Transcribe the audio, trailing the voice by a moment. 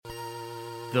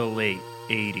the late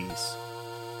 80s,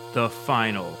 the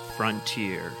final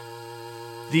frontier.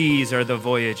 These are the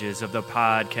voyages of the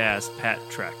podcast Pat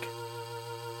Trek.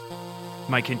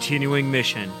 My continuing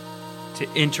mission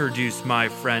to introduce my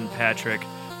friend Patrick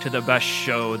to the best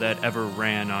show that ever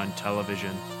ran on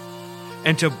television,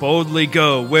 and to boldly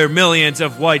go where millions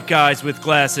of white guys with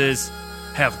glasses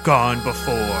have gone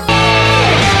before.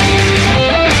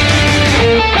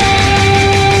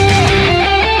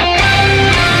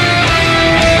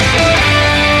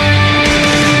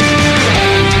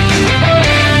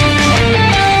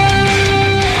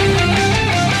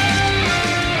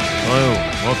 Hello,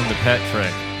 welcome to Pat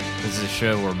Trek. This is a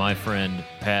show where my friend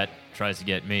Pat tries to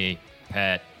get me,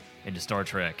 Pat, into Star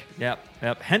Trek. Yep.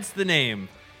 Hence the name.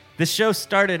 This show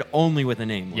started only with a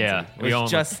name. Lindsay. Yeah,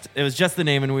 it was just the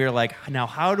name, and we were like, now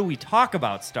how do we talk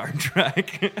about Star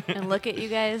Trek? And look at you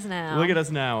guys now. Look at us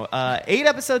now. 9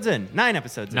 episodes in. 9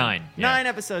 episodes in. Yeah. 9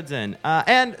 episodes in.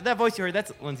 And that voice you heard,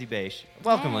 that's Lindsay Beisch.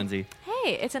 Welcome, Hey. Lindsay.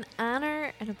 Hey, it's an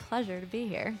honor and a pleasure to be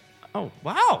here. Oh,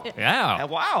 wow. Yeah.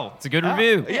 Wow. It's a good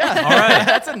review. Yeah. All right.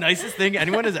 That's the nicest thing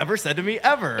anyone has ever said to me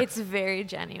ever. It's very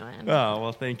genuine. Oh,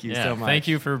 well, thank you Yeah, so much. thank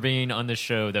you for being on this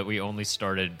show that we only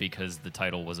started because the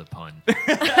title was a pun.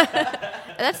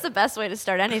 That's the best way to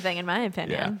start anything, in my Yeah.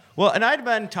 opinion. Well, and I'd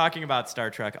been talking about Star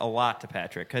Trek a lot to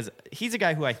Patrick because he's a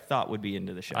guy who I thought would be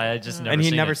into the show. I had just never and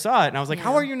he seen never it. saw it. And I was like,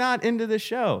 how Yeah. are you not into this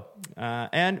show?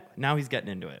 And now he's getting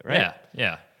into it, right?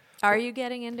 Yeah. Are you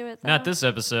getting into it, though? Not this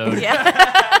episode.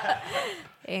 Yeah.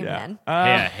 Amen.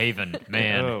 Yeah, Haven,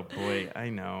 man. Oh, boy. I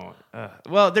know.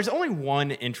 Well, there's only one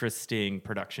interesting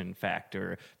production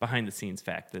factor, behind the scenes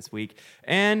fact this week.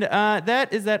 And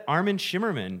that is that Armin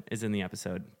Shimmerman is in the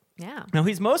episode. Yeah. Now,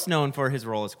 he's most known for his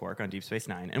role as Quark on Deep Space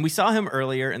Nine. And we saw him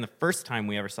earlier in the first time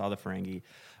we ever saw the Ferengi.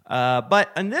 But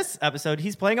in this episode,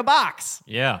 he's playing a box.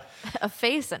 Yeah. A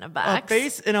face in a A box.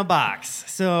 face in a box.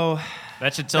 So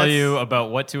That should tell you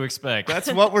about what to expect.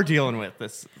 that's what we're dealing with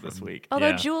this week. Although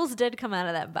Yeah. Jules did come out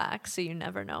of that box, so you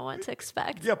never know what to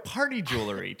expect. Yeah, party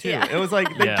jewelry, too. Yeah. It was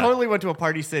like they Yeah. totally went to a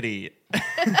party city.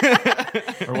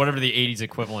 Or whatever the 80s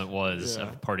equivalent was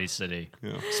of Party City.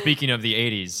 Yeah. Speaking of the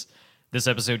 80s, this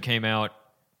episode came out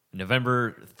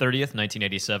November 30th,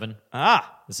 1987.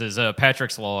 This is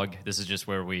Patrick's log. This is just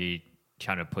where we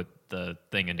kind of put the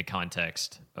thing into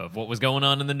context of what was going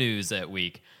on in the news that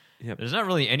week. Yep. There's not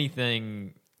really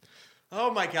anything Oh,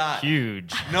 my God.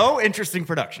 huge. No interesting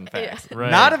production facts. Yeah.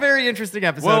 Right. Not a very interesting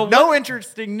episode. Well, no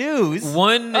interesting news.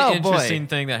 One Oh, interesting boy.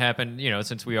 thing that happened,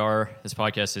 since this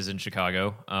podcast is in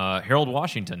Chicago, Harold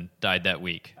Washington died that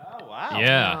week. Oh, wow.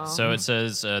 Yeah, Wow. so it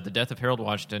says the death of Harold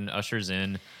Washington ushers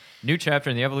in new chapter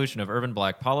in the evolution of urban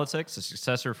black politics, a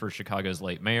successor for Chicago's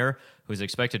late mayor, who's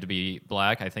expected to be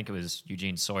black. I think it was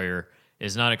Eugene Sawyer,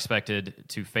 is not expected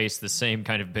to face the same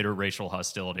kind of bitter racial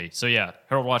hostility. So yeah,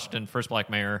 Harold Washington, first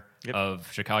black mayor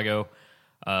of Chicago.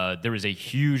 There was a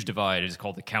huge divide. It's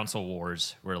called the Council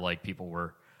Wars, where people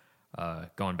were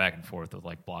going back and forth with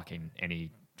blocking any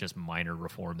just minor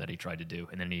reform that he tried to do,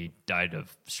 and then he died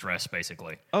of stress,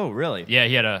 basically. Oh, really? Yeah,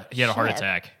 he had a heart Shit.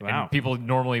 attack. Wow. And people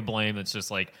normally blame it's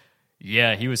just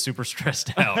he was super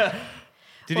stressed out.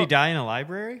 Did he die in a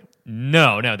library?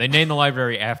 No, they named the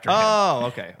library after him. Oh,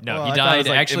 okay. No, Well, he I thought it was,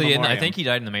 died actually in I memoriam. think he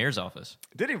died in the mayor's office.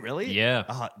 Did he really?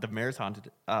 Yeah. The mayor's haunted.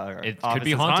 It office could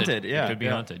be is haunted. Yeah. It could be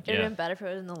yeah. haunted. It would Yeah. have been better if it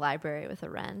was in the library with a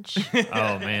wrench.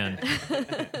 Oh man.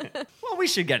 Well, we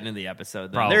should get into the episode.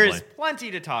 Then. Probably. There is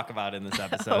plenty to talk about in this Oh,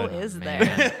 episode. is Man.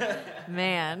 there?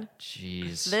 Man.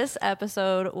 Jeez. This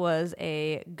episode was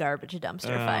a garbage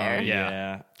dumpster fire.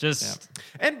 Yeah. Just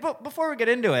And before we get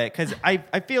into it, because I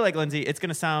feel like, Lindsay, it's going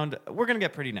to we're going to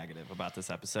get pretty negative about this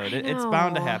episode. It's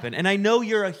bound to know. happen. And I know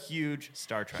you're a huge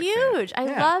Star Trek fan. Huge. I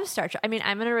Yeah. love Star Trek. I mean,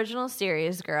 I'm an original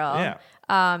series girl. Yeah.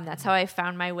 That's how I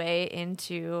found my way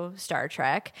into Star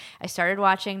Trek. I started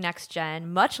watching Next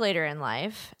Gen much later in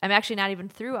life. I'm actually not even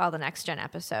through all the Next Gen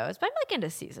episodes, but I'm into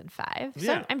season 5. So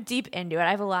Yeah. I'm deep into it.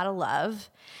 I have a lot of love.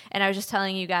 And I was just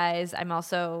telling you guys, I've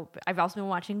also been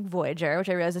watching Voyager, which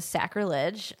I realize is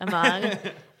sacrilege among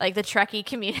the Trekkie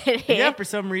community. Yeah, for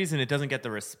some reason, it doesn't get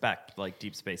the respect like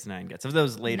Deep Space Nine gets of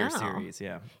those later No. series.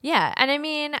 Yeah. Yeah, and I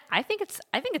mean, I think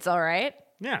it's all right.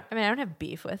 Yeah. I mean, I don't have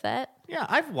beef with it. Yeah,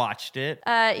 I've watched it.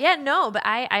 But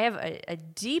I have a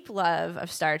deep love of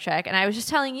Star Trek, and I was just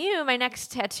telling you, my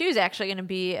next tattoo is actually going to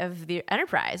be of the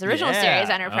Enterprise, original Yeah. series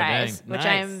Oh, Enterprise, dang. which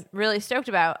Nice. I'm really stoked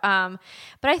about.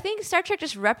 But I think Star Trek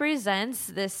just represents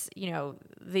this,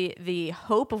 the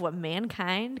hope of what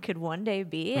mankind could one day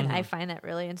be, and I find that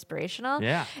really inspirational.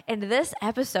 Yeah. And this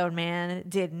episode, man,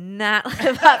 did not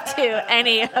live up to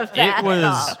any of that. it at was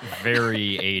all.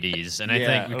 very 80s. And I Yeah.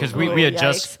 think because Oh, we had yikes.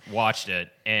 just watched it,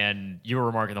 And you were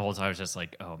remarking the whole time, I was just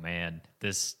like, oh man,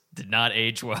 this did not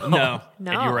age well. No.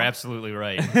 No. And you were absolutely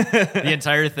right. The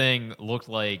entire thing looked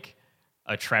like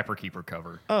a Trapper Keeper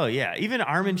cover. Oh yeah, even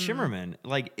Armin Shimmerman,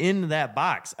 like in that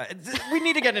box. We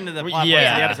need to get into the plot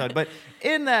Yeah. of the episode, but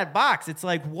in that box, it's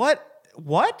like,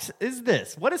 what is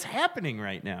this? What is happening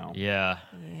right now? Yeah.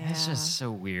 It's Yeah. just so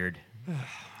weird.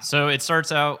 So it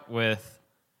starts out with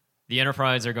the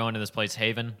Enterprise are going to this place,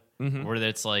 Haven, where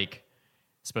it's like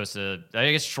supposed to,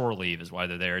 I guess shore leave is why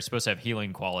they're there. It's supposed to have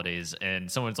healing qualities. And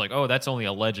someone's like, oh, that's only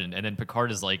a legend. And then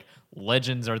Picard is like,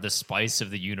 legends are the spice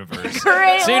of the universe.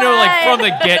 Great So, you know, like line. from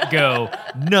the get-go,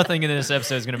 nothing in this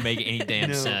episode is going to make any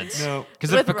damn sense. no.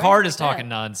 Because if With Picard Riker, is talking yeah.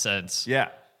 nonsense, Yeah.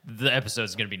 the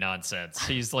episode's going to be nonsense.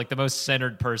 He's like the most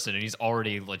centered person, and he's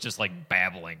already like, just like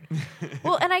babbling.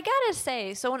 Well, and I gotta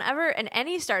say, so whenever in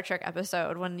any Star Trek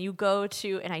episode, when you go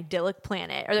to an idyllic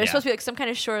planet, or there's Yeah. supposed to be like some kind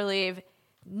of shore leave,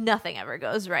 nothing ever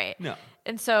goes right. No.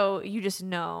 And so you just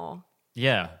know.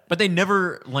 Yeah, but they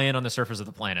never land on the surface of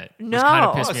the planet. Which No. kind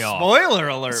of pissed Oh, me off. spoiler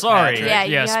alert. Sorry. Patrick. Yeah,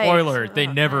 Yeah, yikes. spoiler. They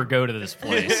Oh, never man. go to this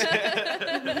place.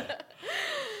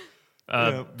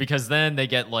 Because then they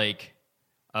get like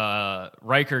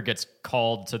Riker gets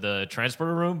called to the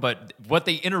transporter room, but what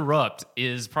they interrupt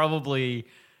is probably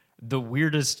the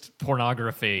weirdest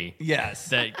pornography. Yes.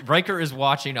 That Riker is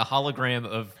watching a hologram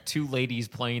of two ladies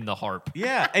playing the harp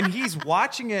Yeah, and he's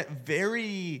watching it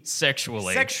very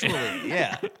sexually. sexually.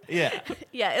 Yeah. Yeah.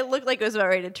 Yeah, it looked like it was about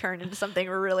ready to turn into something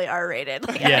really R-rated.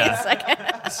 Like, Yeah. any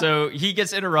second. So he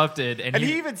gets interrupted, and And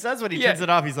he even says when he Yeah. turns it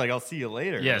off, he's like, I'll see you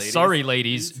later. yeah, ladies. sorry,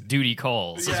 ladies, duty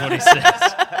calls is what he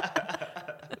says.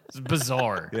 It's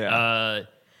bizarre. Yeah.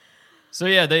 So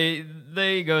yeah,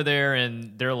 they go there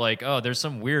and they're like, oh, there's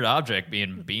some weird object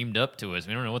being beamed up to us.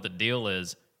 We don't know what the deal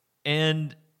is,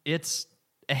 and it's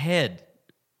a head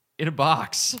in a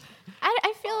box.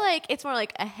 I feel like it's more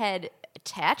like a head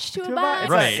attached to a It's box.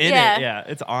 not Right. in Yeah. it. Yeah.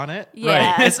 It's on it.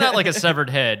 Yeah. Right? It's not like a severed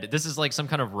head. This is like some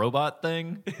kind of robot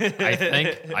thing. I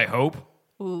think. I hope.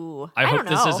 Ooh. I hope don't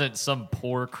this know. isn't some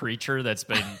poor creature that's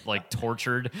been like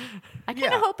tortured. I kind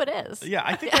of Yeah. hope it is. Yeah,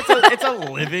 I think it's a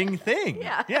living thing.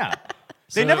 Yeah. Yeah.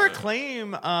 They So- never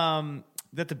claim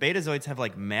that the Betazoids have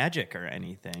like magic or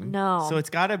anything. No. So it's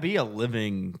got to be a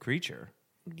living creature.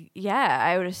 Yeah,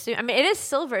 I would assume. I mean, it is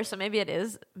silver, so maybe it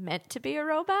is meant to be a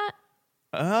robot.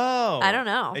 Oh. I don't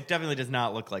know. It definitely does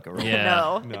not look like a robot. Yeah.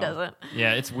 No, No. it doesn't.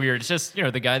 Yeah, it's weird. It's just, you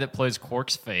know, the guy that plays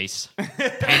Quark's face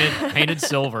painted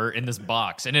silver in this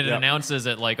box. And it Yep. announces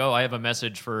that, like, oh, I have a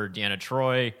message for Deanna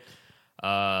Troi.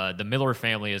 The Miller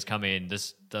family is coming.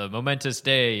 The momentous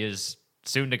day is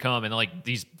soon to come. And, like,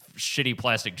 these shitty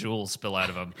plastic jewels spill out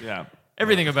of him. Yeah.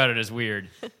 Everything about it is weird.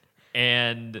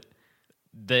 And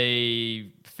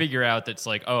they figure out that's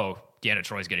like, oh, Deanna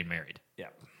Troy's getting married. Yeah.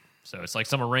 So it's like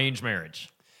some arranged marriage.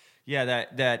 Yeah,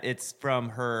 that it's from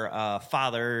her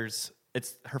father's.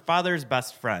 It's her father's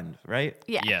best friend, right?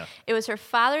 Yeah. Yeah. It was her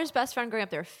father's best friend growing up.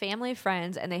 They were family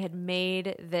friends, and they had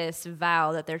made this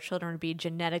vow that their children would be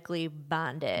genetically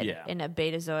bonded Yeah. in a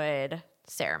Betazoid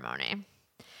ceremony.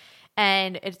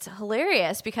 And it's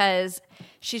hilarious because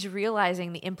she's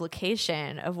realizing the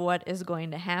implication of what is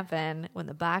going to happen when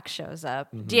the box shows up.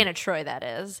 Deanna Troi, that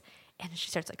is. And she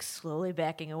starts like slowly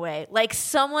backing away, like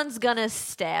someone's gonna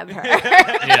stab her.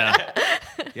 Yeah.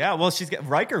 Yeah. Well, she's got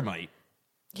Riker might.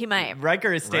 He might.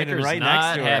 Riker is standing Riker's right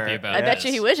not next to happy her. about I it. bet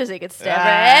you he wishes he could stab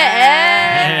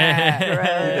Ah. her. He Gross.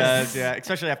 does, yeah.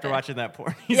 Especially after watching that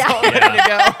porn. He's Yeah. all ready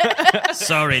to go.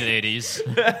 Sorry, ladies.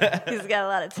 He's got a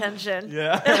lot of tension.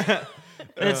 Yeah.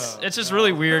 It's just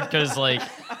really weird because, like,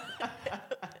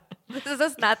 This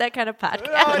is not that kind of podcast.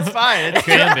 No, it's fine. It's,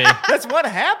 can be. that's what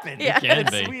happened. Yeah. Can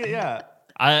It's be. sweet, yeah.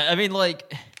 I mean,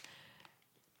 like,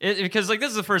 because like this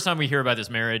is the first time we hear about this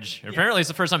marriage. Apparently, it's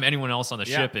the first time anyone else on the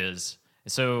Yeah. ship is.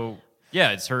 So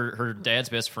yeah, it's her dad's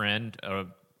best friend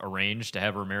arranged to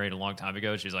have her married a long time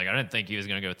ago. She's like, I didn't think he was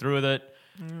going to go through with it.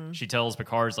 She tells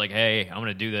Picard's like, hey, I'm going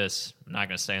to do this. I'm not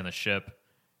going to stay on the ship.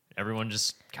 Everyone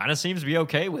just kind of seems to be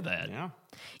okay with that. Yeah.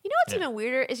 You know what's even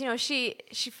weirder is,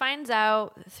 she finds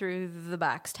out through the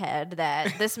boxed head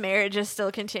that this marriage is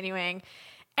still continuing.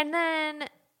 And then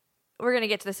we're going to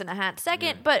get to this in a hot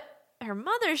second, but her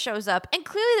mother shows up, and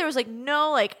clearly there was like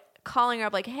no like calling her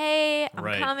up like, hey, I'm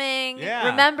Right. coming. Yeah.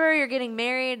 Remember, you're getting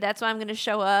married. That's why I'm going to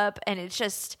show up. And it's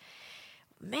just,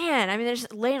 man, I mean, they're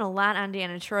just laying a lot on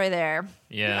Deanna Troi there.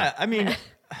 Yeah. I mean,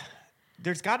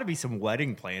 there's got to be some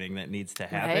wedding planning that needs to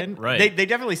happen. Right. They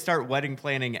definitely start wedding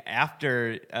planning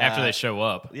after After they show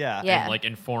up. Yeah. Yeah. And like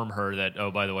inform her that,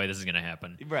 oh, by the way, this is going to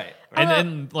happen. Right. And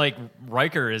then like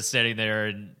Riker is sitting there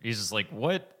and he's just like,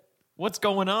 what's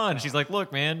going on? She's like,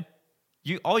 look, man,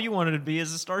 all you wanted to be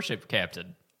is a starship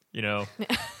captain. You know,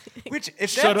 Which, if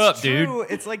Shut that's up, dude. true,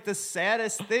 it's like the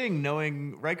saddest thing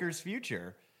knowing Riker's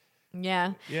future.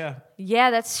 Yeah. Yeah.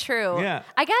 Yeah, that's true. Yeah.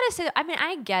 I gotta say, I mean,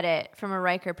 I get it from a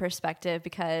Riker perspective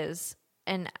because,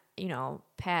 and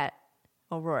Pat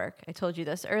O'Rourke, I told you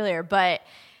this earlier, but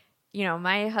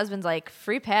my husband's like,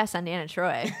 free pass on Deanna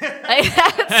Troy. Like,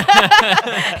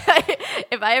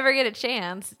 if I ever get a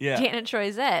chance, Deanna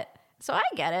Troy's it. So I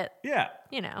get it. Yeah.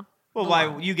 Well,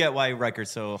 why Riker's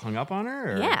so hung up on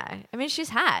her? Or? Yeah. I mean, she's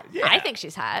hot. Yeah. I think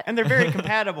she's hot. And they're very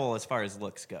compatible as far as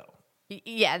looks go.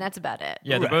 Yeah, and that's about it.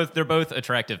 yeah, they're both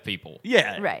attractive people.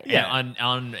 Yeah. Right. Yeah.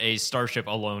 on a starship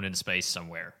alone in space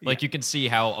somewhere. Like you can see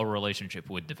how a relationship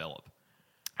would develop.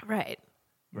 Right.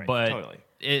 Right. But totally.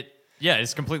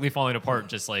 it's completely falling apart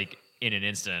just like in an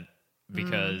instant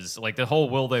because like the whole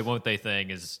will they won't they thing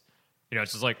is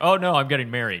it's just like, oh no, I'm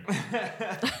getting married.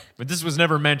 But this was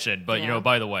never mentioned, but Yeah.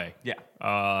 by the way.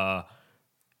 Yeah.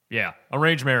 Yeah,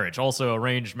 arranged marriage. Also,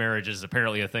 arranged marriage is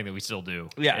apparently a thing that we still do.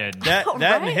 Yeah. And That Oh, and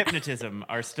right. hypnotism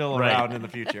are still Right. around in the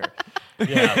future.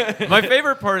 yeah. My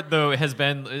favorite part though has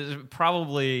been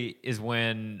probably is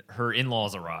when her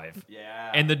in-laws arrive.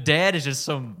 Yeah. And the dad is just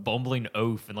some bumbling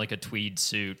oaf in like a tweed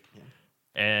suit.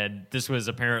 And this was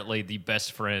apparently the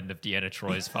best friend of Deanna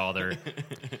Troy's father.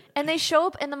 And they show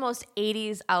up in the most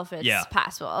 80s outfits Yeah.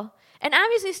 possible. And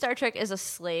obviously Star Trek is a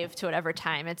slave to whatever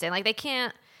time it's in. Like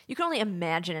you can only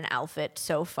imagine an outfit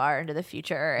so far into the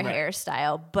future or a Right.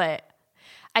 hairstyle. But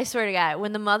I swear to God,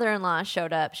 when the mother-in-law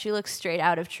showed up, she looked straight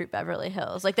out of Troop Beverly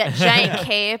Hills. Like that giant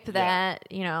cape that,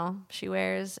 she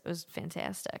wears. It was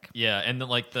fantastic. Yeah, and then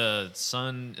like the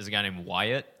son is a guy named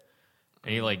Wyatt.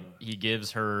 And he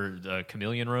gives her the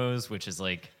chameleon rose, which is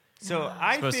like So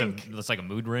I supposed think to looks like a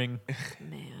mood ring.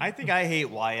 Man. I think I hate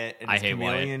Wyatt and I his hate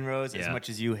chameleon Wyatt. rose as Yeah. much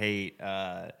as you hate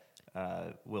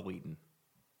Will Wheaton.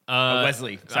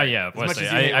 Wesley. Sorry. Yeah, As much Wesley.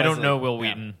 as you hate I don't Wesley. know Will Yeah.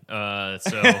 Wheaton,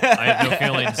 so I have no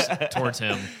feelings towards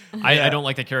him. I don't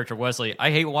like the character Wesley. I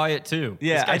hate Wyatt too.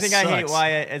 Yeah, This guy I think I hate sucks.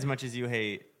 Wyatt as much as you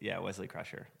hate Wesley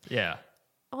Crusher. Yeah.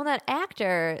 Well, that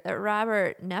actor, that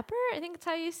Robert Nepper, I think that's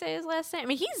how you say his last name. I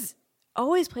mean, he's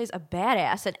always plays a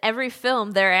badass in every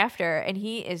film thereafter, and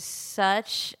he is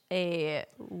such a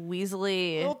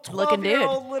Weasley Little looking dude.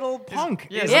 12-year-old little punk.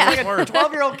 Yeah, He's yeah. like a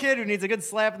 12-year-old kid who needs a good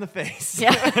slap in the face.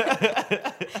 Yeah,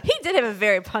 he did have a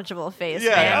very punchable face.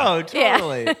 Yeah, man. oh,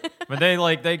 totally. But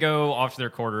they go off to their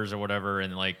quarters or whatever,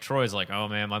 and like Troy's like, "Oh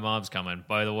man, my mom's coming.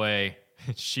 By the way,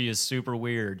 she is super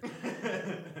weird."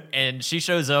 And she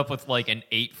shows up with like an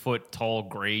 8-foot tall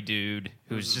gray dude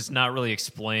who's just not really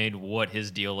explained what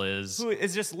his deal is. Who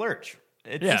is just Lurch.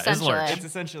 It's Yeah, it's Essentially. Lurch. It's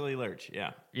essentially Lurch,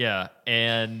 yeah. Yeah,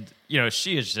 and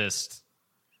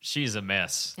she's a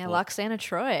mess. Yeah, Loxana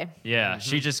Troy. Yeah,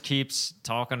 she just keeps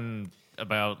talking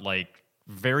about like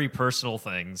very personal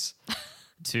things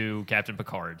to Captain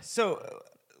Picard. So,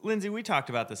 Lindsay, we talked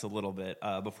about this a little bit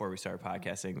before we started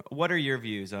podcasting. What are your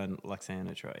views on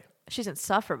Loxana Troy? She's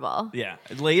insufferable. Yeah.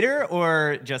 Later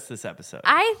or just this episode?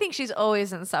 I think she's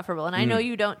always insufferable, and I know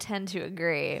you don't tend to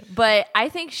agree, but I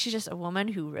think she's just a woman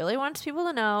who really wants people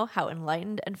to know how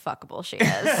enlightened and fuckable she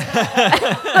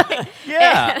is.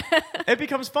 Yeah. It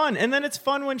becomes fun. And then it's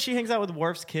fun when she hangs out with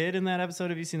Worf's kid in that episode.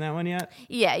 Have you seen that one yet?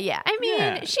 Yeah. I mean,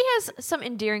 Yeah. she has some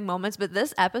endearing moments, but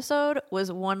this episode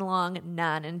was one long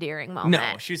non-endearing moment.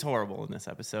 No, she's horrible in this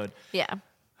episode. Yeah.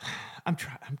 I'm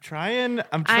trying know.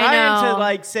 to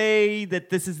like say that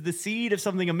this is the seed of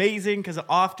something amazing because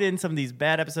often some of these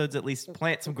bad episodes at least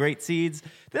plant some great seeds.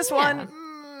 This one,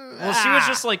 Well, she was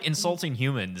just like insulting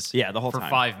humans. Yeah, the whole for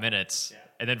time. 5 minutes,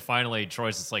 and then finally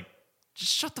Troy's just like,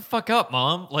 "Just shut the fuck up,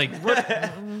 mom." Like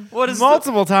what is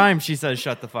multiple times she says,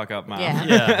 "Shut the fuck up, mom." Yeah.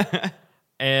 yeah,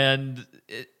 and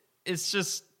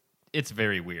it's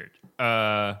very weird.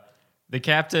 The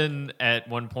captain at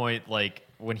one point, like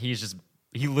when he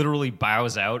literally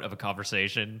bows out of a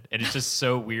conversation, and it's just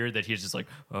so weird that he's just like,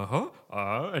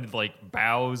 and like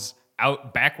bows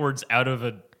out backwards out of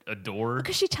a door.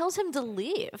 Because she tells him to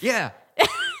leave. Yeah.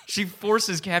 She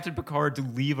forces Captain Picard to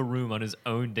leave a room on his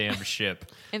own damn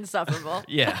ship. Insufferable.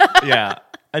 Yeah. Yeah.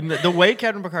 And the way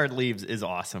Captain Picard leaves is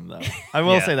awesome, though. I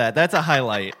will Yeah. say that. That's a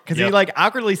highlight. Because he, Yep. like,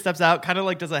 awkwardly steps out, kind of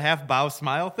like does a half bow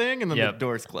smile thing, and then the Yep.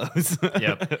 doors close.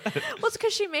 Yep. Well, it's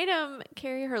because she made him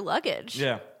carry her luggage.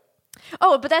 Yeah.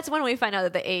 Oh, but that's when we find out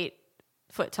that the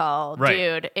 8-foot tall Right.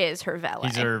 dude is her valet.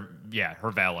 He's her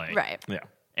valet. Right. Yeah.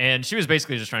 And she was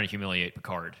basically just trying to humiliate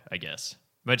Picard, I guess.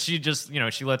 But she just,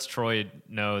 she lets Troy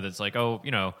know that's like, oh,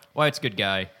 Wyatt's a good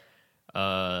guy.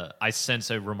 I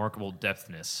sense a remarkable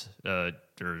depthness or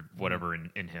whatever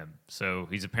in him. So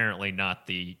he's apparently not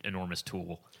the enormous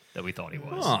tool. that we thought he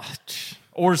was. Oh,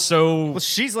 Or so well,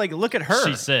 she's like, look at her.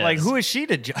 She says. Like, who is she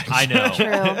to judge? I know.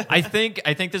 True. I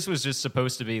think this was just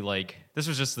supposed to be like, this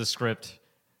was just the script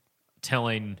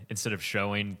telling instead of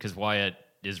showing, because Wyatt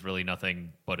is really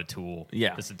nothing but a tool.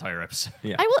 Yeah. This entire episode.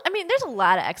 Yeah. I mean, there's a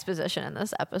lot of exposition in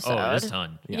this episode. Oh, there's a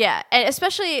ton. Yeah. And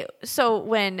especially so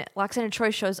when Loxana Troy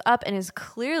shows up and is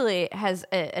clearly has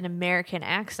an American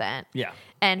accent. Yeah.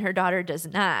 And her daughter does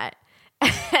not.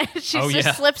 She Oh, just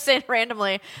yeah. slips in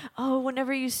randomly. Oh,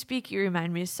 whenever you speak, you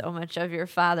remind me so much of your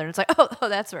father. And it's like, oh,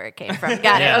 that's where it came from.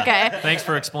 Got Yeah. it. Okay. Thanks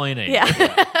for explaining.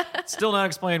 Yeah. Still not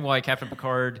explain why Captain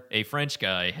Picard, a French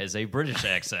guy, has a British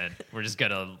accent. We're just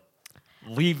gonna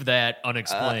leave that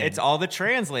unexplained. It's all the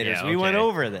translators. Yeah, We went okay.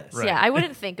 over this. Right. Yeah, I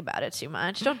wouldn't think about it too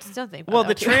much. Don't think about Well, it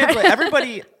the too much.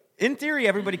 everybody, in theory,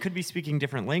 everybody could be speaking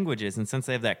different languages, and since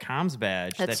they have that comms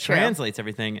badge That's that true. translates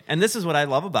everything, and this is what I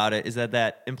love about it, is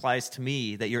that implies to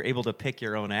me that you're able to pick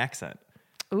your own accent.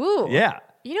 Ooh. Yeah.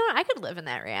 You know what? I could live in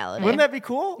that reality. Wouldn't that be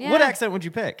cool? Yeah. What accent would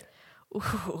you pick?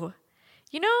 Ooh.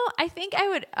 You know, I think I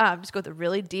would just go with a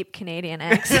really deep Canadian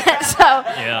accent. So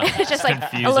Yeah, it's just like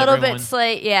confuse a little everyone. bit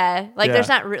slight. Yeah. Like Yeah. there's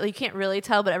not really, you can't really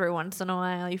tell, but every once in a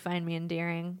while you find me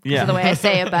endearing. Because Yeah. of the way I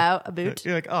say about a boot.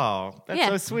 You're like, oh, that's Yeah.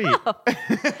 so sweet.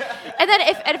 And then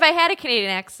if I had a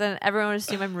Canadian accent, everyone would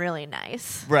assume I'm really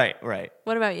nice. Right.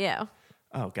 What about you?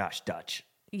 Oh, gosh, Dutch.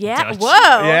 Yeah. Dutch.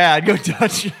 Whoa. Yeah, I'd go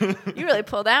Dutch. You really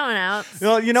pulled that one out.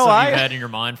 Well, you know, Something you had in your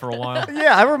mind for a while.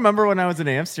 Yeah, I remember when I was in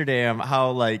Amsterdam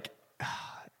how like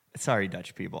sorry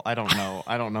Dutch people. I don't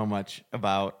know much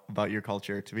about your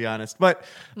culture, to be honest. But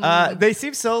they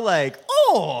seem so like,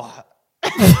 oh,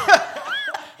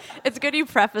 It's good you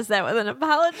preface that with an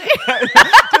apology.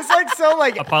 just like so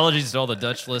like Apologies to all the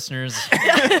Dutch listeners.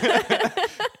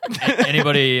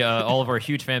 Anybody, all of our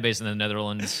huge fan base in the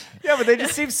Netherlands. yeah, but they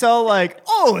just seem so like,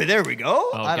 oh, there we go.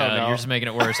 Oh, I don't God, know. you're just making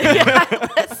it worse.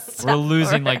 We're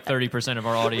losing like 30% of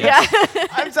our audience. Yeah.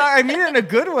 I'm sorry, I mean it in a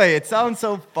good way. It sounds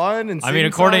so fun and I mean,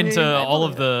 according to sing-songy.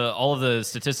 all of the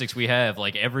statistics we have,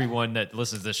 like everyone that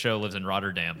listens to this show lives in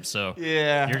Rotterdam. So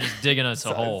Yeah. you're just digging us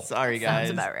a hole. Sorry guys.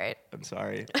 Sounds about right. I'm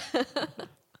sorry.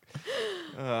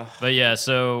 But yeah,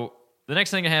 so the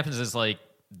next thing that happens is like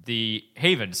the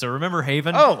Haven. So remember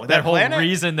Haven? Oh, that whole planet?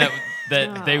 reason that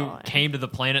they Oh. came to the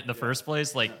planet in the first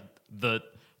place, like the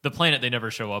planet they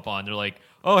never show up on. They're like,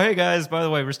 oh, hey guys, by the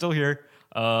way, we're still here.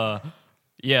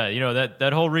 Yeah, you know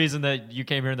that whole reason that you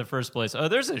came here in the first place.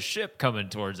 There's a ship coming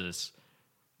towards us.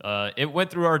 It went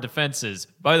through our defenses.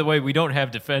 By the way, we don't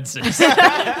have defenses.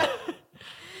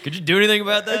 Could you do anything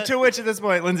about that? To which at this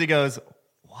point Lindsay goes,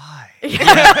 why? If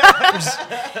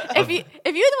you have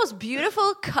the most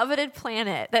beautiful coveted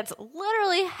planet that's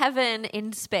literally heaven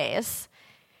in space,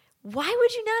 why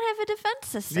would you not have a defense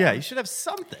system? Yeah, you should have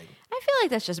something. I feel like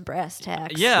that's just brass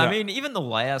tacks. Yeah, Yeah. I mean, even the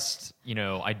last,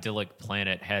 idyllic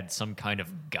planet had some kind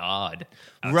of god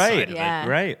outside Right. of Yeah. it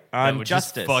Right. that On would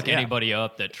justice. just fuck yeah. anybody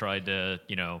up that tried to,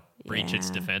 breach its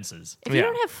Yeah. defenses. If you Yeah.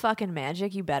 don't have fucking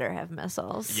magic, you better have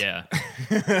missiles. Yeah.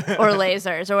 Or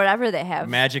lasers or whatever they have.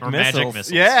 Magic Or missiles. magic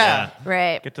missiles. Yeah.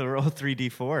 Right. Get to roll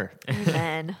 3d4.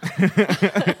 Amen.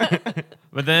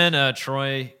 But then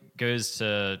Troy goes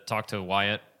to talk to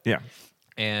Wyatt Yeah.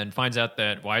 and finds out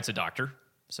that Wyatt's a doctor.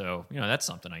 So, that's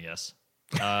something, I guess.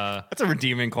 That's a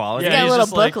redeeming quality. got a he's little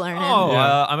just like, book learning. Oh,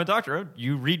 Yeah. I'm a doctor. Oh,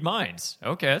 you read minds.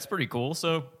 Okay, that's pretty cool.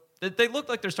 So they look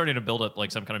like they're starting to build up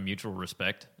like some kind of mutual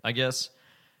respect, I guess.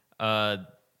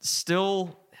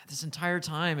 Still, this entire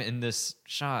time in this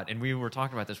shot, and we were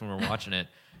talking about this when we were watching it,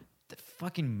 the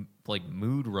fucking like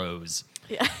mood rose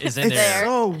is in It's there.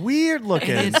 so weird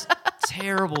looking. And it's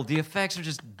terrible. The effects are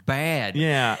just bad.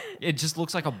 Yeah. It just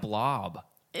looks like a blob.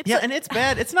 Yeah, and it's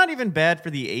bad. It's not even bad for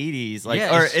the 80s. Like,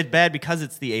 Yeah, or it's- it's bad because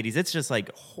it's the 80s. It's just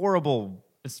like horrible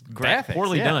It's graphics.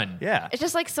 poorly Yeah. done. Yeah. It's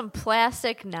just like some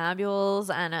plastic nodules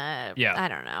on a. Yeah. I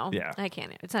don't know. Yeah. I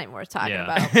can't. It's not even worth talking Yeah.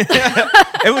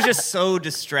 about. It was just so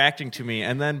distracting to me.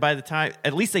 And then by the time,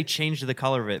 at least they changed the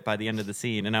color of it by the end of the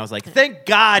scene. And I was like, thank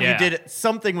God Yeah. you did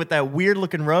something with that weird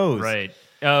looking rose. Right.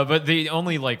 But the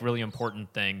only like really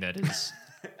important thing that is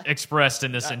expressed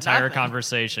in this entire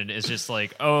conversation is just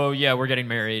like, oh yeah, we're getting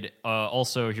married.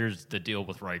 Also, here's the deal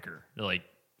with Riker. Like,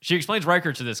 she explains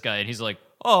Riker to this guy, and he's like,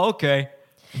 oh okay.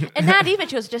 And not even,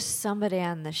 she was just somebody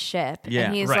on the ship. Yeah.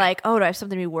 And he's Right. like, oh, do I have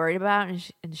something to be worried about?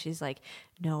 And she's like,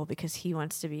 no, because he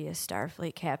wants to be a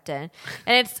Starfleet captain.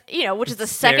 And it's, which is the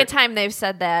second time they've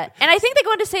said that. And I think they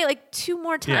go on to say it like 2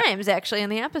 more Yeah. times actually in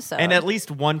the episode. And at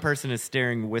least one person is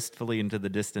staring wistfully into the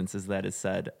distance as that is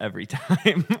said every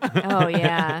time. oh,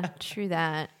 yeah. True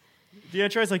that. Yeah,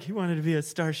 Troy's like, he wanted to be a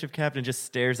starship captain, just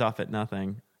stares off at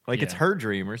nothing. Like it's Yeah. her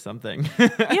dream or something.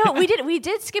 We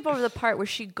did skip over the part where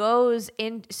she goes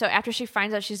in. So after she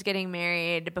finds out she's getting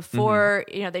married, before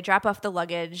they drop off the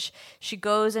luggage, she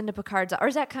goes into Picard's. Or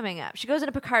is that coming up? She goes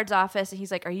into Picard's office, and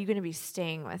he's like, "Are you going to be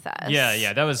staying with us?"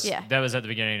 Yeah. That was at the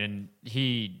beginning, and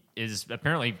he is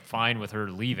apparently fine with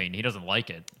her leaving. He doesn't like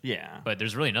it, Yeah. but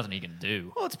there's really nothing he can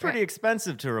do. Well, it's pretty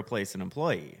expensive to replace an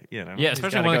employee, Yeah, He's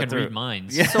especially gotta when go they can through- read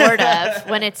minds. Sort of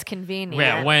when it's convenient.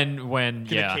 Yeah, when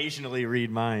Can occasionally read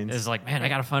minds. it's like, man, I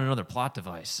gotta find another plot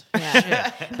device.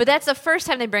 Yeah. But that's the first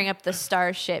time they bring up the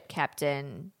starship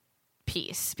captain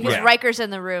piece because Yeah. Riker's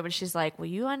in the room and she's like, "Well,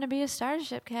 you want to be a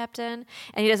starship captain?"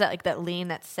 And he does that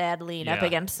sad lean up Yeah.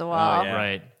 against the wall. yeah.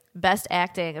 Right. Best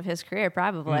acting of his career,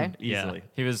 probably. Easily. Yeah.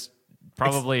 He was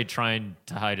probably trying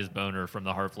to hide his boner from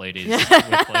the Harp ladies. with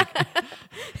like,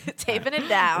 Taping it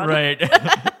down. right.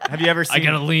 Have you ever I seen?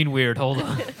 gotta lean weird. Hold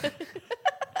on.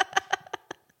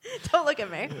 Don't look at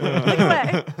me. Look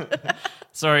away.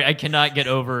 Sorry, I cannot get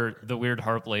over the weird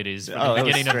Harp ladies from Oh, the that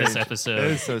was beginning of this strange. episode.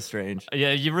 It was so strange.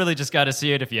 Yeah, you really just got to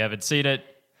see it if you haven't seen it.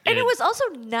 And it was also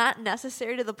not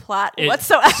necessary to the plot It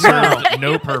whatsoever. served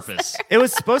no purpose. It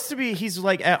was supposed to be. He's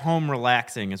like at home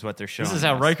relaxing, is what they're showing. This is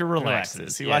how us. Riker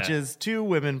relaxes. He Yeah. watches two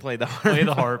women play the harp. Play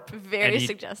the harp. Very and he-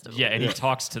 suggestible. Yeah, and he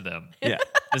talks to them. Yeah.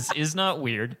 This is not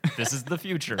weird. This is the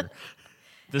future.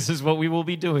 This is what we will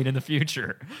be doing in the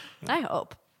future. I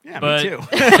hope. Yeah, But- me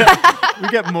too. We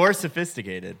get more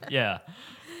sophisticated. Yeah.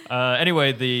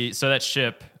 Anyway, so that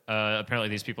ship, apparently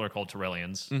these people are called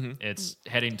Torellians. Mm-hmm. It's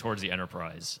heading towards the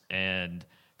Enterprise. And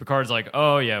Picard's like,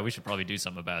 oh, yeah, we should probably do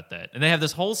something about that. And they have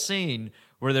this whole scene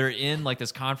where they're in like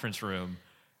this conference room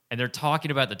and they're talking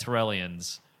about the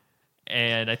Torellians.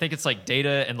 And I think it's like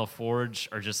Data and LaForge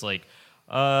are just like,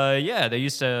 yeah, they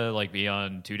used to like be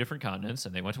on two different continents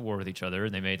and they went to war with each other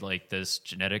and they made like this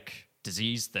genetic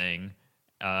disease thing.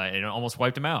 And it almost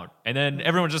wiped them out. And then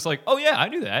everyone's just like, oh, yeah, I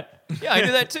knew that. Yeah, I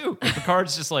knew that too. And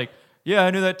Picard's just like, yeah,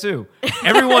 I knew that too.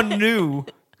 Everyone knew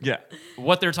Yeah.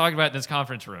 what they're talking about in this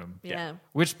conference room. Yeah.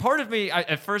 Which part of me,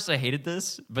 at first I hated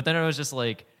this, but then I was just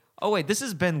like, oh, wait, this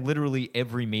has been literally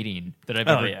every meeting that I've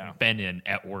ever been in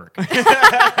at work. So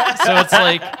it's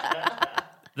like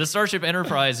the Starship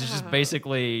Enterprise is just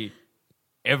basically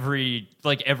every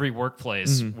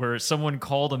workplace where someone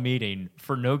called a meeting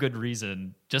for no good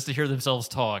reason just to hear themselves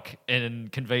talk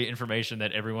and convey information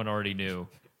that everyone already knew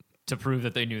to prove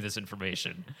that they knew this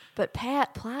information. But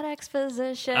Pat, plot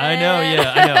exposition. I know.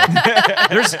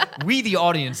 We, the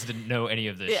audience, didn't know any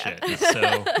of this Yeah. shit.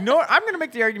 So No, I'm going to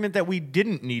make the argument that we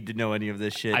didn't need to know any of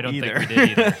this shit I don't either. think we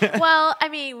did either. Well, I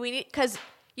mean, we need because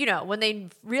when they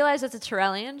realize it's a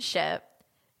Torellian ship,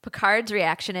 Picard's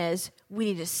reaction is, "We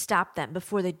need to stop them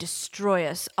before they destroy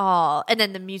us all." And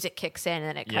then the music kicks in,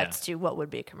 and it cuts to what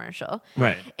would be a commercial.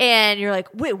 Right. And you're like,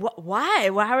 "Wait, why?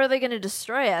 Why are they going to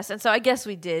destroy us?" And so I guess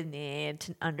we did need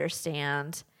to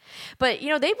understand. But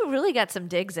they really got some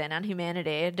digs in on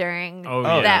humanity during Oh,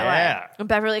 that yeah. one. And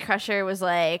Beverly Crusher was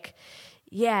like,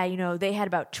 "Yeah, they had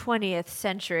about 20th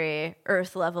century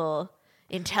Earth level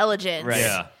intelligence." Right.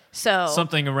 Yeah. So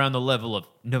Something around the level of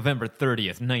November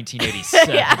 30th,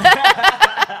 1987.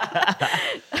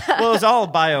 Well, it was all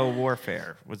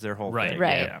bio-warfare was their whole Right. thing.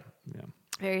 Right. Yeah. Yeah.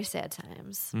 very sad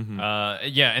times.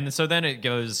 Yeah, and so then it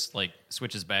goes,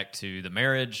 switches back to the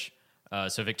marriage.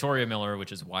 So Victoria Miller,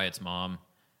 which is Wyatt's mom,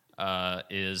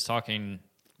 is talking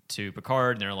to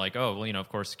Picard, and they're like, oh, well, of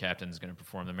course the captain's going to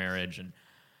perform the marriage. And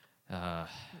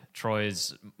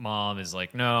Troy's mom is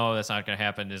like, no, that's not going to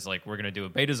happen. Is like, we're going to do a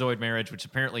Betazoid marriage, which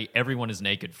apparently everyone is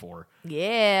naked for.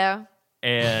 Yeah.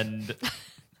 And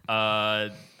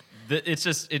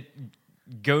it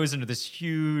goes into this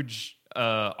huge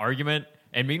argument.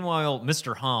 And meanwhile,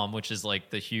 Mr. Hom, which is like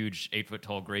the huge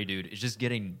 8-foot-tall gray dude, is just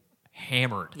getting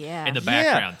hammered Yeah. in the Yeah,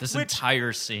 background. This which-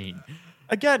 entire scene.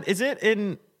 Again, is it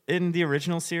in the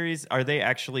original series? Are they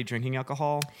actually drinking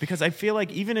alcohol? Because I feel like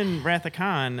even in Wrath of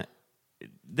Khan,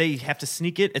 they have to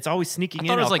sneak it. It's always sneaking I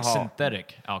thought in it was alcohol. like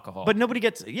synthetic alcohol. But nobody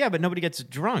gets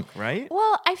drunk, right?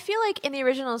 Well, I feel like in the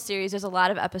original series, there's a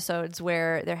lot of episodes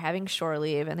where they're having shore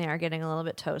leave and they are getting a little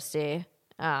bit toasty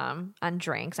on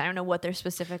drinks. I don't know what they're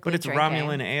specifically But it's drinking.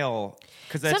 Romulan ale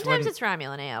because that's Sometimes when it's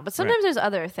Romulan ale, but sometimes there's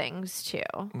other things too.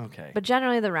 okay. But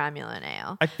generally the Romulan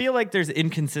ale. I feel like there's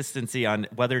inconsistency on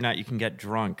whether or not you can get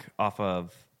drunk off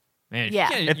of. Man, Yeah.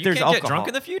 you If can't there's get alcohol. drunk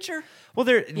in the future? Well,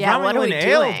 Yeah, what are Romulan we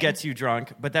ale doing? gets you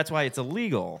drunk, but that's why it's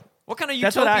illegal. What kind of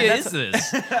That's what utopia I- is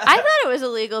this? I thought it was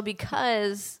illegal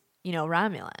because,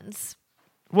 Romulans.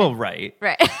 Well, right.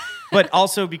 Right. but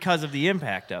also because of the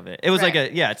impact of it. It was Right.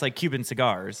 it's like Cuban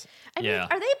cigars. I mean, Yeah.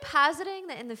 are they positing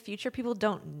that in the future people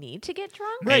don't need to get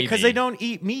drunk? Right, because Maybe. they don't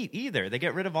eat meat either. They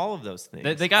get rid of all of those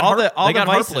things. They got all harp, the they got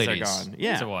harp vices ladies are gone.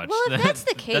 Yeah. to watch. Well, if that's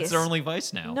the that's case- their only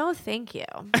vice now. No, thank you.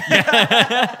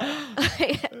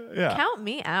 Yeah. Count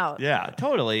me out. Yeah,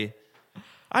 totally.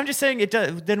 I'm just saying it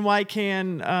does. Then why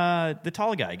can the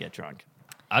tall guy get drunk?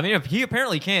 I mean, he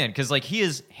apparently can because like he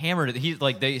is hammered. He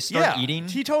like they start Yeah, eating.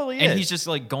 he totally and is. he's just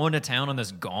like going to town on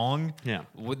this gong. Yeah.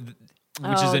 which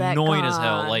Oh, is that annoying as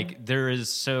hell. gong. Like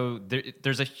there's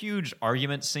a huge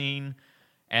argument scene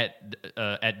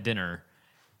at dinner,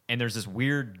 and there's this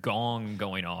weird gong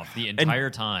going off the entire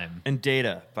time. And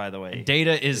Data, by the way.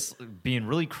 Data is being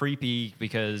really creepy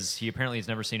because he apparently has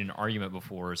never seen an argument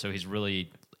before, so he's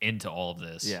really into all of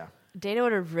this. Yeah. Data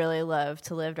would have really loved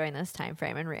to live during this time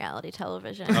frame in reality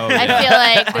television. Oh, I yeah. feel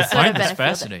like this would find have been this a field day.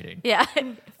 fascinating. Yeah,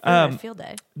 a field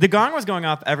day. The gong was going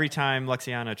off every time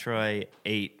Luciana Troy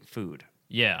ate food.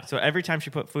 Yeah. So every time she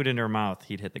put food into her mouth,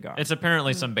 he'd hit the gong. It's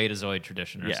apparently some Betazoid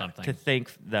tradition or yeah, something. to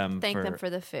thank them For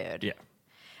the food. Yeah.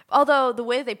 Although the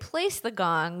way they placed the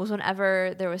gong was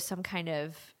whenever there was some kind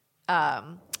of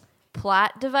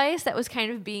plot device that was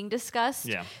kind of being discussed.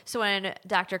 Yeah. So when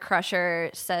Dr. Crusher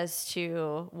says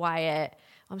to Wyatt,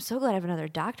 "I'm so glad I have another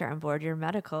doctor on board. Your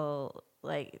medical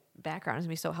background is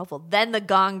gonna be so helpful." Then the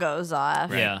gong goes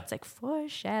off. Right. Yeah. It's like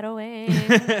foreshadowing.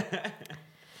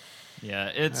 Yeah,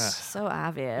 it's So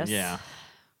obvious. Yeah.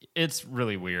 it's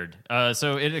really weird.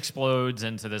 So it explodes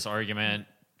into this argument.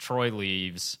 Troy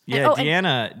leaves. Yeah, oh,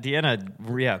 and-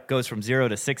 Deanna goes from 0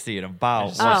 to 60 in about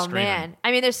Just- Oh screaming. man.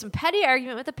 I mean, there's some petty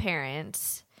argument with the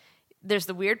parents. There's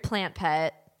the weird plant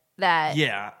pet that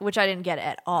which I didn't get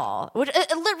at all. Which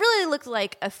it really looked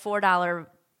like a $4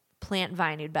 plant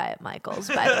vine you'd buy at Michael's,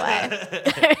 by the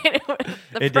way.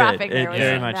 The It propping did. there It was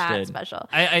very much not did. special.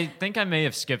 I think I may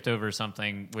have skipped over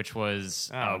something, which was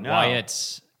Oh, no.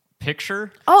 Wyatt's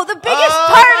picture. Oh, the biggest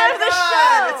part of the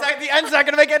show. It's like the end's not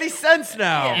going to make any sense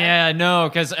now. Yeah, no,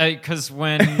 because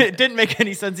when It didn't make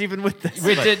any sense even with this.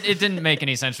 it didn't make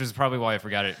any sense, which is probably why I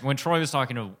forgot it. When Troy was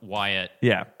talking to Wyatt,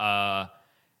 Yeah.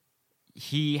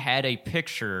 he had a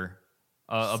picture,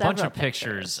 a bunch Several of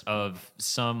pictures of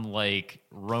some like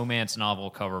romance novel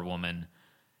cover woman,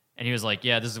 and he was like,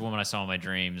 "Yeah, this is the woman I saw in my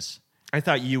dreams. I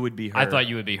thought you would be her. I thought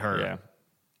you would be her." Yeah.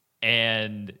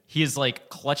 And he is like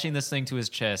clutching this thing to his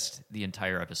chest the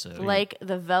entire episode. Like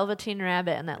the Velveteen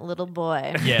Rabbit and that little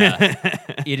boy. yeah,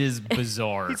 it is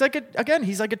bizarre. He's like a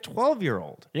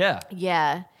 12-year-old. Yeah.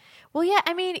 Yeah. Well, yeah,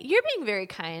 I mean, you're being very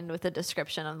kind with the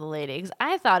description of the lady because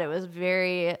I thought it was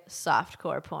very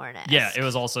softcore porn. Yeah, it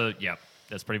was also,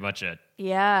 that's pretty much it.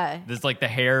 Yeah. This like the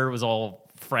hair was all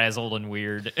frazzled and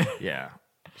weird. Yeah.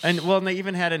 And they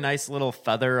even had a nice little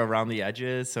feather around the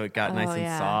edges, so it got nice and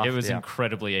yeah. soft. It was yeah.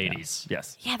 incredibly 80s.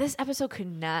 Yes. Yeah, this episode could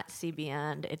not see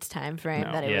beyond its time frame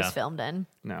No. that it Yeah. was filmed in.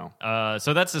 No.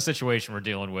 So that's the situation we're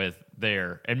dealing with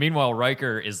there. And meanwhile,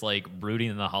 Riker is like brooding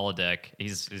in the holodeck.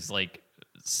 He's like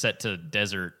set to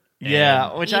desert.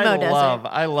 Yeah, which I Emo desert. love.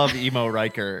 I love emo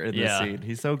Riker in this Yeah. scene.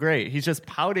 He's so great. He's just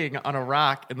pouting on a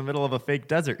rock in the middle of a fake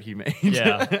desert he made.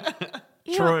 Yeah.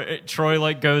 You know- Troy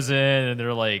like goes in and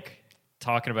they're like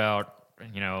talking about,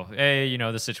 hey,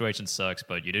 this situation sucks,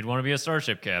 but you did want to be a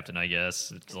starship captain, I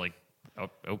guess. It's like,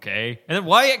 okay. And then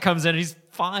Wyatt comes in and he's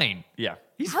fine. Yeah.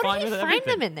 He's How fine did he with find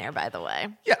everything. them in there, by the way?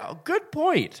 Yeah, good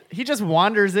point. He just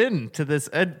wanders into this,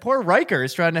 and poor Riker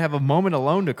is trying to have a moment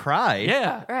alone to cry.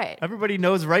 Yeah. Right. Everybody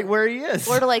knows right where he is.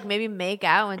 Or to maybe make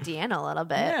out with Deanna a little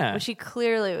bit, Yeah. which he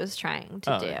clearly was trying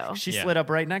to do. She Yeah. slid up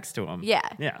right next to him. Yeah.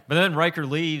 Yeah. But then Riker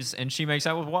leaves and she makes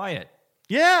out with Wyatt.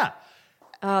 Yeah.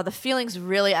 Oh, the feelings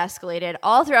really escalated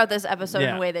all throughout this episode in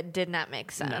Yeah. a way that did not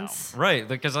make sense. Right.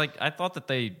 Because I thought that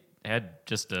they had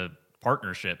just a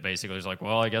partnership, basically. It's like,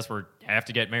 well, I guess we have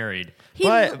to get married. He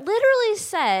But- literally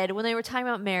said when they were talking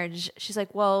about marriage, she's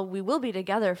like, "Well, we will be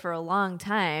together for a long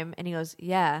time," and he goes,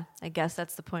 "Yeah, I guess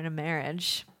that's the point of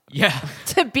marriage, Yeah.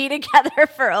 to be together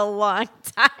for a long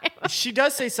time." She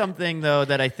does say something, though,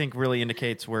 that I think really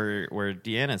indicates where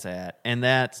Deanna's at, and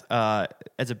that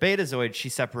as a Betazoid, she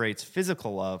separates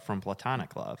physical love from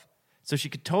platonic love. So she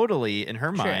could totally, in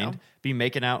her mind, be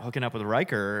making out, hooking up with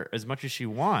Riker as much as she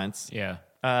wants. Yeah.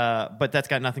 But that's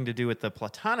got nothing to do with the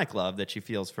platonic love that she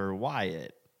feels for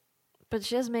Wyatt. But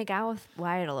she does make out with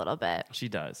Wyatt a little bit. She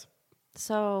does.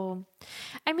 So,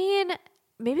 I mean,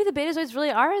 maybe the Betazoids really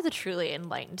are the truly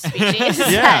enlightened species.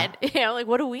 Yeah. Instead.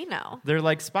 What do we know? They're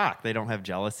like Spock. They don't have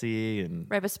jealousy and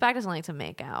Right, but Spock doesn't like to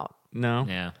make out. no.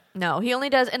 Yeah. No, he only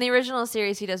does in the original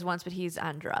series. He does once, but he's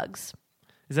on drugs.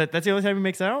 That's the only time he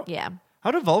makes out? Yeah.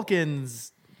 How do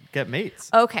Vulcans get mates.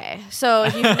 Okay, so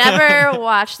if you've never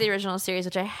watched the original series,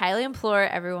 which I highly implore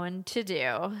everyone to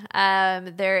do,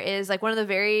 there is like one of the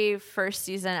very first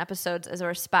season episodes is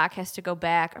where Spock has to go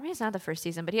back. I mean, it's not the first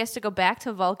season, but he has to go back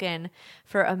to Vulcan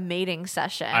for a mating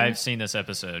session. I've seen this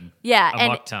episode. Yeah, and-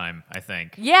 Amok Time, I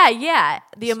think. Yeah,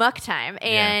 the Amok Time,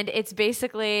 and it's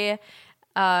basically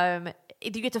you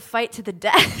get to fight to the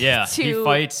death. Yeah, to, he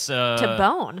fights to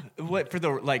bone. What for the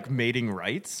like mating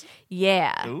rights?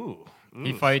 Yeah. Ooh.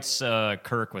 He fights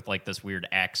Kirk with like this weird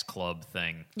axe club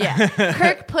thing. Yeah.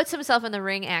 Kirk puts himself in the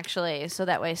ring actually, so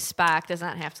that way Spock does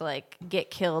not have to like get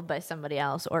killed by somebody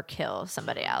else or kill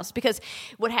somebody else. Because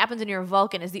what happens when you're a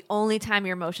Vulcan is the only time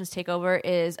your emotions take over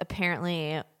is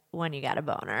apparently when you got a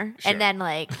boner. Sure. And then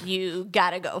like you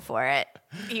gotta go for it.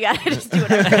 You gotta just do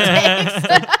whatever it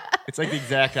takes. It's like the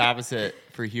exact opposite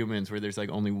for humans, where there's like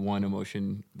only one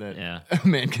emotion that a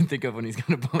man can think of when he's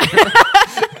got a boner.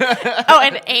 Oh,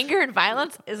 and anger and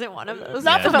violence isn't one of those.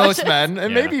 Not for most emotions. men,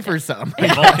 and maybe for some.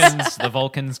 The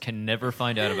Vulcans can never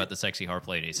find out about the sexy harp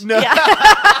ladies. No.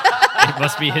 It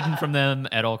must be hidden from them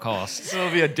at all costs.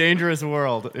 It'll be a dangerous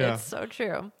world. Yeah. It's so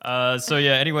true. So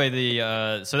yeah. Anyway,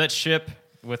 so that ship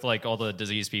with like all the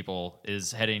diseased people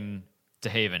is heading to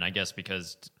Haven, I guess,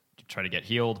 because to try to get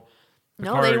healed.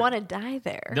 No, Picard- they want to die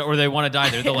there. Or they want to die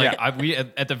there. They're like, Yeah. we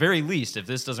at the very least, if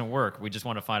this doesn't work, we just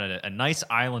want to find a nice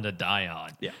island to die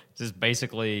on. Yeah. This is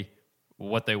basically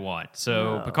what they want.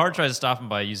 So Picard tries to stop him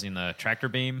by using the tractor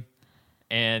beam,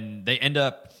 and they end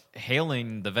up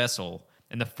hailing the vessel.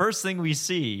 And the first thing we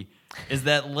see is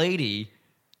that lady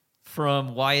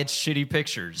from Wyatt's Shitty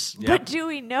Pictures. But do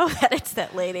we know that it's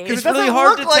that lady? It's doesn't really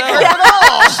hard to look like tell. her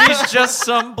at all. She's just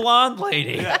some blonde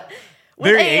lady.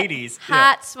 With Very a 80s.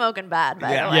 Hot smoking bad,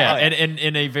 by Yeah. the way. Yeah, Oh, yeah. and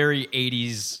in a very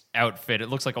 80s outfit. It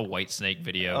looks like a White Snake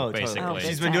video, Oh, basically. totally. Oh,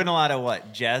 She's big been doing time. a lot of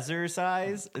what?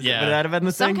 Jazzercise? Would Yeah. that have been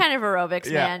the Some thing? kind of aerobics,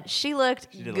 Yeah. man. She looked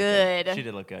She did good. Look good. She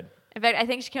did look good. In fact, I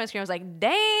think she came on screen and was like,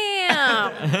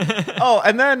 damn. Oh,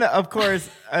 and then of course,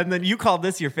 and then you called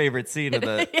this your favorite scene of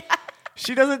the.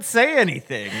 She doesn't say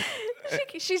anything.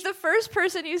 She's the first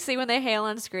person you see when they hail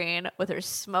on screen with her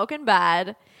smoking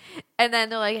bad. And then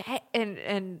they're like, hey,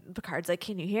 and Picard's like,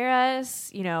 can you hear us?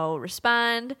 You know,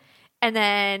 respond. And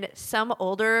then some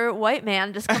older white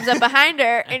man just comes up behind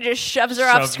her and just shoves her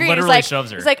off screen. Literally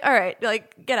shoves her. He's like, all right,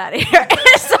 like, get out of here.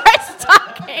 And starts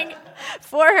talking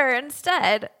for her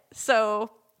instead.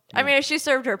 So, I mean, she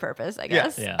served her purpose, I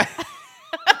guess. Yeah.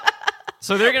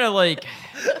 So they're gonna like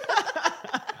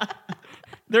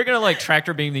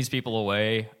tractor beam these people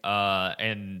away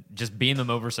and just beam them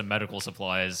over some medical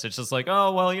supplies. It's just like,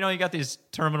 oh well, you got these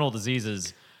terminal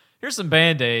diseases. Here's some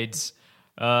Band-Aids.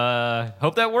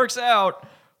 Hope that works out.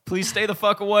 Please stay the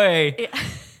fuck away. Yeah.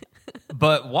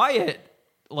 But Wyatt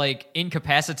like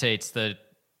incapacitates the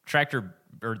tractor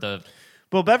or the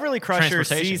Well, Beverly Crusher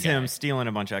Transportation sees guy. him stealing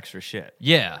a bunch of extra shit.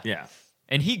 yeah. Yeah.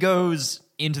 And he goes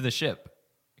into the ship.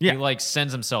 Yeah. He like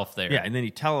sends himself there. Yeah, and then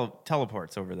he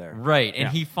teleports over there. Right, and Yeah.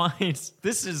 he finds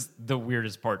this is the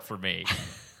weirdest part for me.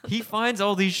 He finds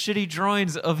all these shitty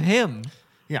drawings of him.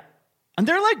 Yeah. And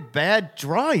they're like bad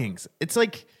drawings. It's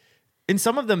like in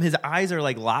some of them his eyes are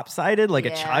like lopsided, like a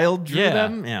Yeah. child drew Yeah.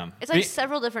 them. Yeah. It's like Me-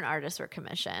 several different artists were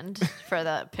commissioned for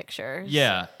the pictures.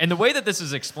 Yeah, and the way that this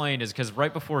is explained is because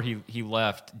right before he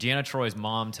left, Deanna Troy's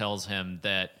mom tells him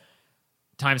that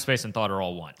time, space, and thought are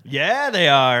all one. Yeah, they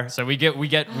are. So we go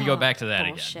back to that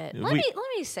again. Bullshit. We- Let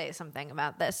me say something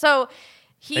about this. So It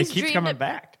he's keeps dreamed coming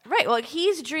back. Right. Well,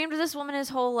 he's dreamed of this woman his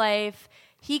whole life.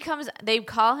 They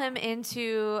call him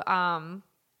into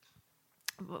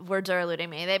words are eluding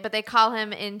me. They call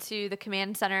him into the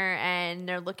command center and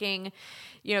they're looking,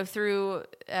 through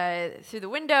the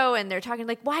window and they're talking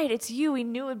like, Wyatt, it's you. We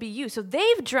knew it would be you. So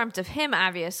they've dreamt of him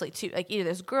obviously too. Like either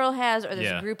this girl has or this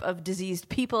Yeah. group of diseased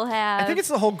people have. I think it's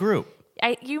the whole group.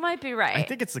 You might be right. I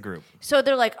think it's the group. So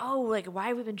they're like, oh, like, why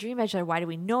have we been dreaming about each other? Why do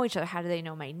we know each other? How do they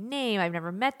know my name? I've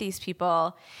never met these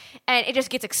people. And it just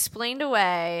gets explained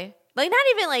away. Like, not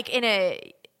even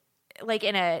like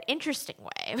in a interesting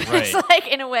way. Right. It's like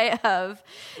in a way of,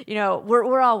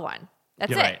 we're all one.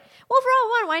 That's Right. it. Well, if we're all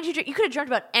one, why didn't you dream? You could have dreamt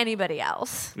about anybody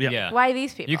else. Yeah. Why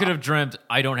these people? You could have dreamt,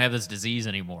 I don't have this disease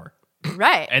anymore.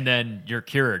 Right. And then you're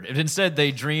cured. If instead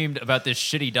they dreamed about this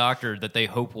shitty doctor that they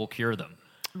hope will cure them.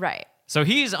 right. So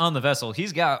he's on the vessel.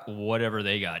 He's got whatever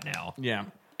they got now. Yeah.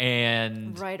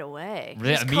 And Right away. Yeah,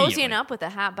 He's immediately. cozying up with a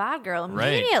hot bod girl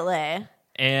Right. immediately.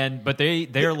 but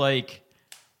they're like,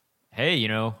 hey,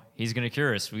 he's gonna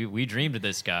cure us. We dreamed of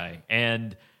this guy.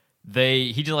 And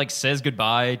he just like says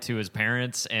goodbye to his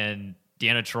parents and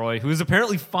Deanna Troy, who is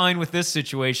apparently fine with this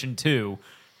situation too.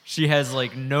 She has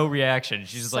like no reaction.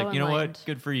 She's just So like, you know enlightened. what?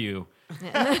 Good for you.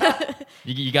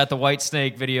 You got the white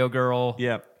snake video girl.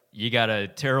 Yep. You got a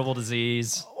terrible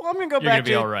disease. Well, I'm gonna go You're back gonna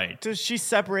be to all right. to she's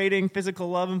separating physical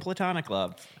love and platonic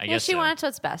love. I Yeah, guess she so. wants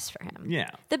what's best for him. Yeah,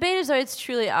 The Betazoids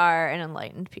truly are an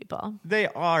enlightened people. they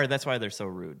are. That's why they're so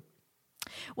rude.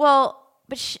 Well,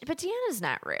 but Deanna's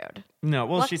not rude. No,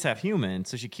 well, What- she's half human,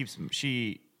 so she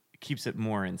keeps it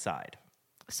more inside.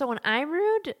 So when I'm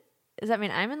rude, does that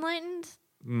mean I'm enlightened?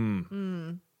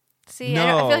 See, I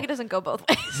No. feel like it doesn't go both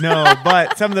ways. No,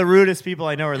 but some of the rudest people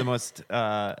I know are the most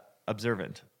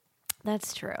observant.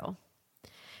 That's true.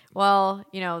 Well,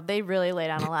 they really laid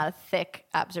on a lot of thick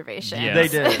observations. Yeah. They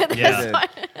did. Yeah. They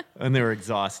did. And they were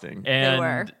exhausting. And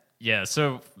were. yeah,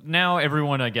 so now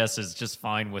everyone, I guess, is just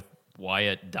fine with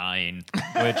Wyatt dying,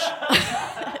 which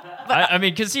I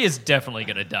mean, because he is definitely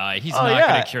going to die. He's not yeah.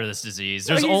 going to cure this disease.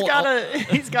 Well, There's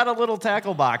he's got a little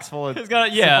tackle box full of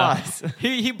yeah. supplies.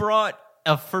 He brought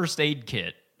a first aid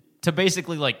kit to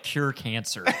basically like cure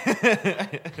cancer.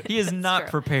 He is not true.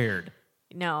 prepared.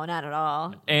 No, not at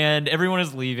all. And everyone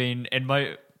is leaving. And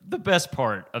the best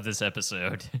part of this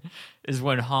episode is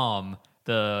when Ham,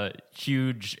 the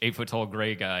huge 8-foot-tall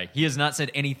gray guy, he has not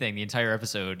said anything the entire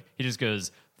episode. He just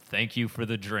goes, "Thank you for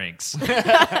the drinks,"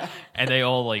 and they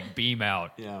all like beam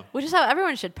out. Yeah. Which is how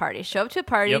everyone should party. Show up to a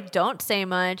party, Yep. don't say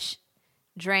much,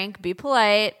 drink, be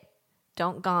polite,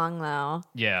 don't gong though.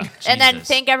 Yeah, And then Jesus.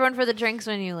 thank everyone for the drinks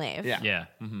when you leave. Yeah. Yeah.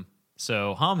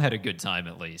 So Ham had a good time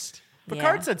at least.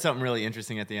 Picard Yeah. said something really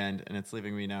interesting at the end, and it's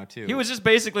leaving me now too. He was just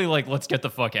basically like, "Let's get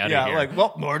the fuck out yeah, of here." like,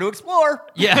 well, more to explore.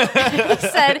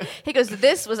 yeah, He goes,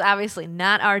 this was obviously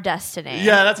not our destiny.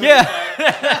 Yeah, that's what yeah.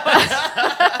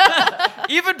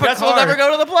 Even Picard. Guess we'll never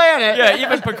go to the planet. Yeah,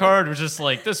 even Picard was just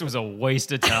like, "This was a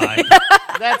waste of time."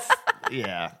 That's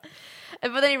yeah.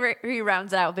 But then he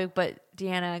rounds it out with, but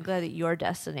Deanna, I'm glad that your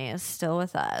destiny is still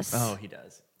with us. Oh, he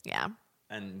does. Yeah.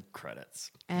 And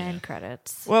credits. And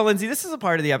credits. Well, Lindsay, this is a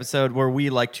part of the episode where we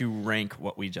like to rank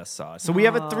what we just saw. So we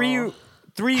have a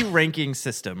three ranking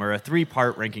system, or a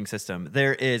 3-part ranking system.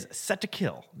 There is set to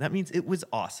kill. That means it was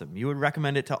awesome. You would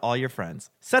recommend it to all your friends.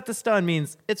 Set to stun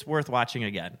means it's worth watching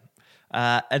again.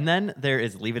 And then there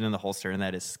is leave it in the holster, and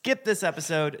that is skip this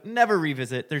episode, never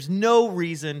revisit. There's no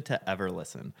reason to ever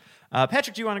listen.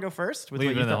 Patrick, do you want to go first? With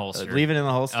Leave what it you in the thought? holster. Leave it in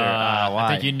the holster. Why? I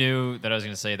think you knew that I was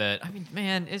going to say that. I mean,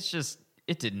 man,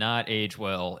 it did not age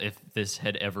well if this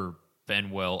had ever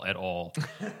been well at all.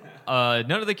 None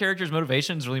of the characters'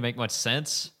 motivations really make much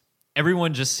sense.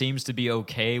 Everyone just seems to be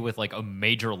okay with like a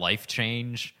major life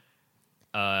change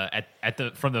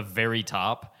from the very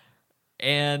top.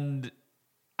 And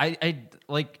I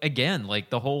like, again, like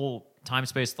the whole time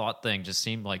space thought thing just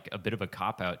seemed like a bit of a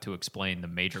cop out to explain the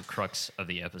major crux of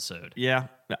the episode. Yeah.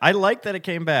 I like that it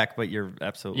came back, but you're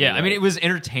absolutely Yeah, I mean, right. it was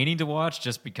entertaining to watch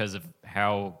just because of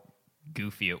how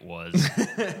goofy it was,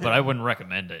 but I wouldn't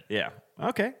recommend it. Yeah.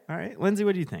 Okay. All right. Lindsay,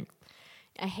 what do you think?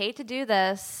 I hate to do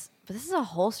this, but this is a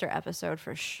holster episode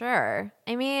for sure.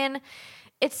 I mean,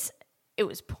 it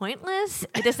was pointless.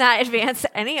 It does not advance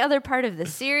any other part of the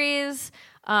series.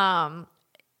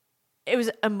 It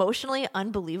was emotionally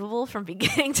unbelievable from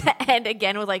beginning to end.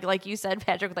 Again, with like you said,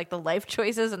 Patrick, with like the life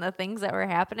choices and the things that were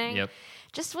happening. Yep.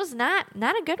 Just was not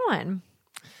a good one.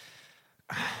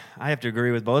 I have to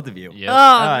agree with both of you. Yep. Oh,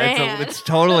 man. It's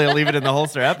totally a leave it in the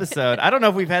holster episode. I don't know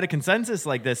if we've had a consensus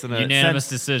like this in a Unanimous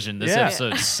sense. decision. This Yeah.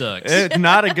 episode sucks. It's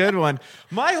not a good one.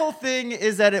 My whole thing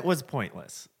is that it was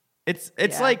pointless. It's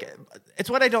Yeah. like it's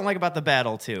what I don't like about the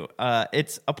battle too.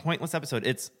 It's a pointless episode.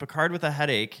 It's Picard with a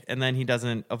headache, and then he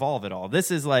doesn't evolve at all.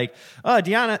 This is like, oh,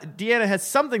 Deanna has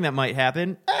something that might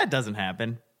happen. It doesn't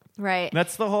happen. Right.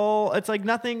 That's the whole. It's like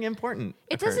nothing important.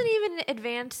 It occurred. doesn't even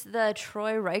advance the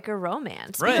Troy Riker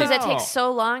romance Right. because it No. takes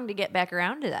so long to get back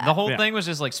around to that. The whole Yeah. thing was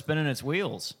just like spinning its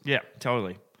wheels. Yeah,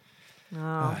 totally.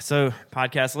 Oh. So,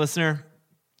 podcast listener,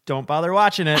 don't bother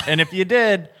watching it. And if you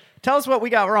did, tell us what we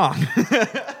got wrong.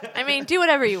 I mean, do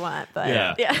whatever you want, but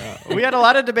Yeah. We had a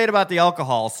lot of debate about the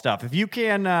alcohol stuff. If you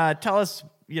can tell us,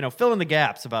 fill in the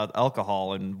gaps about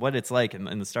alcohol and what it's like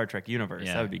in the Star Trek universe,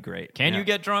 Yeah. that would be great. Can Yeah. you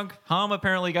get drunk? Ham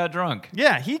apparently got drunk.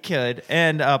 Yeah, he could.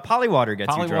 And polywater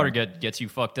gets you Polywater drunk. gets you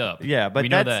fucked up. Yeah, but we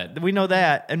know that's- that. we know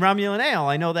that. And Romulan ale,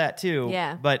 I know that too.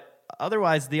 Yeah. But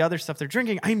otherwise, the other stuff they're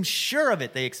drinking, I'm sure of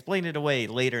it. They explain it away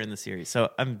later in the series.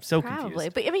 So I'm so probably.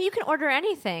 confused. But I mean, you can order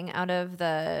anything out of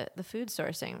the food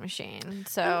sourcing machine.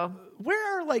 So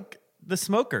Where are like the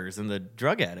smokers and the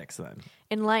drug addicts then?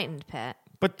 enlightened, Pat.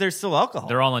 But there's still alcohol.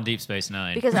 They're all on Deep Space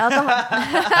Nine. Because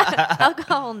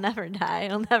alcohol will never die.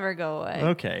 It'll never go away.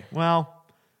 Okay. Well,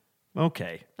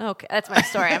 okay. Okay, that's my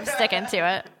story. I'm sticking to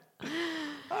it.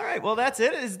 All right. Well, that's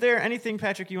it. Is there anything,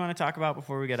 Patrick, you want to talk about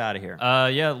before we get out of here?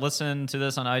 Yeah, listen to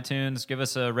this on iTunes. Give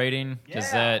us a rating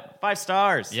because that 5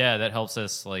 stars. yeah, that helps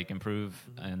us like improve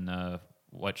and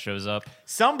what shows up.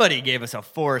 Somebody gave us a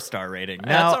 4-star rating.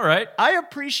 Now, That's all right. I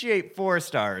appreciate 4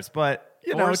 stars, but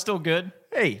you know, Or still good.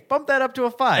 hey, bump that up to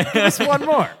a 5. Give us one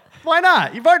more. Why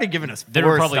not? You've already given us 4 They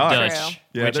were probably stars. Dutch,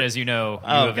 Yeah, which, they're- as you know, you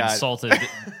Oh, have God. insulted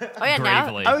Oh yeah, now.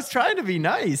 gravely. I was trying to be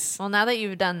nice. Well, now that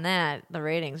you've done that, the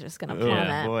ratings are just gonna plummet.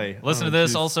 Yeah. Boy. Listen Oh, to this.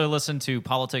 geez. Also, listen to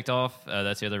Politicked Off.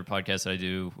 That's the other podcast that I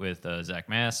do with Zach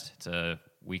Mast. It's a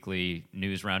weekly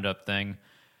news roundup thing.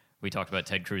 We talked about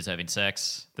Ted Cruz having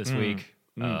sex this week.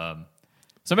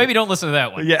 So maybe don't listen to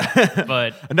that one. Yeah.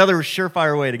 But Another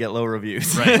surefire way to get low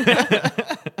reviews.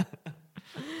 right.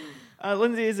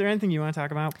 Lindsay, is there anything you want to talk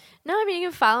about? No, I mean you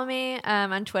can follow me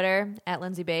on Twitter at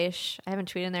Lindsay Beish. I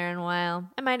haven't tweeted there in a while.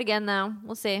 I might again though.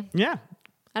 We'll see. Yeah.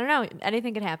 I don't know.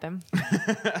 Anything could happen.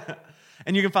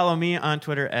 And you can follow me on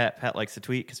Twitter at Pat Likes to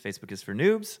Tweet because Facebook is for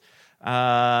noobs.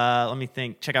 Let me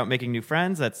think. Check out Making New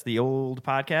Friends. That's the old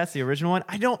podcast, the original one.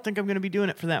 I don't think I'm going to be doing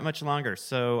it for that much longer.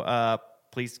 So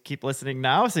please keep listening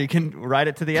now so you can ride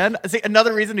it to the end. See,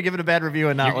 another reason to give it a bad review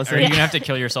and not Are listen. you going to have to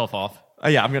kill yourself off? Oh,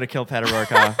 yeah, I'm going to kill Pat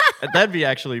O'Rourke off. That'd be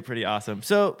actually pretty awesome.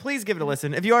 So please give it a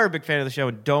listen. If you are a big fan of the show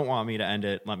and don't want me to end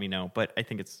it, let me know. But I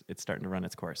think it's starting to run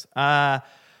its course.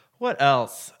 What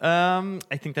else? I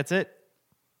think that's it.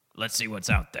 Let's see what's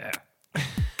out there.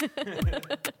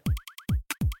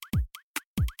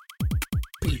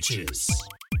 Peaches.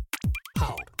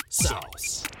 Hot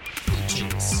sauce.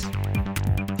 Peaches.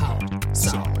 Hot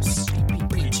sauce.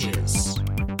 Peaches.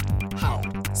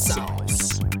 Hot sauce.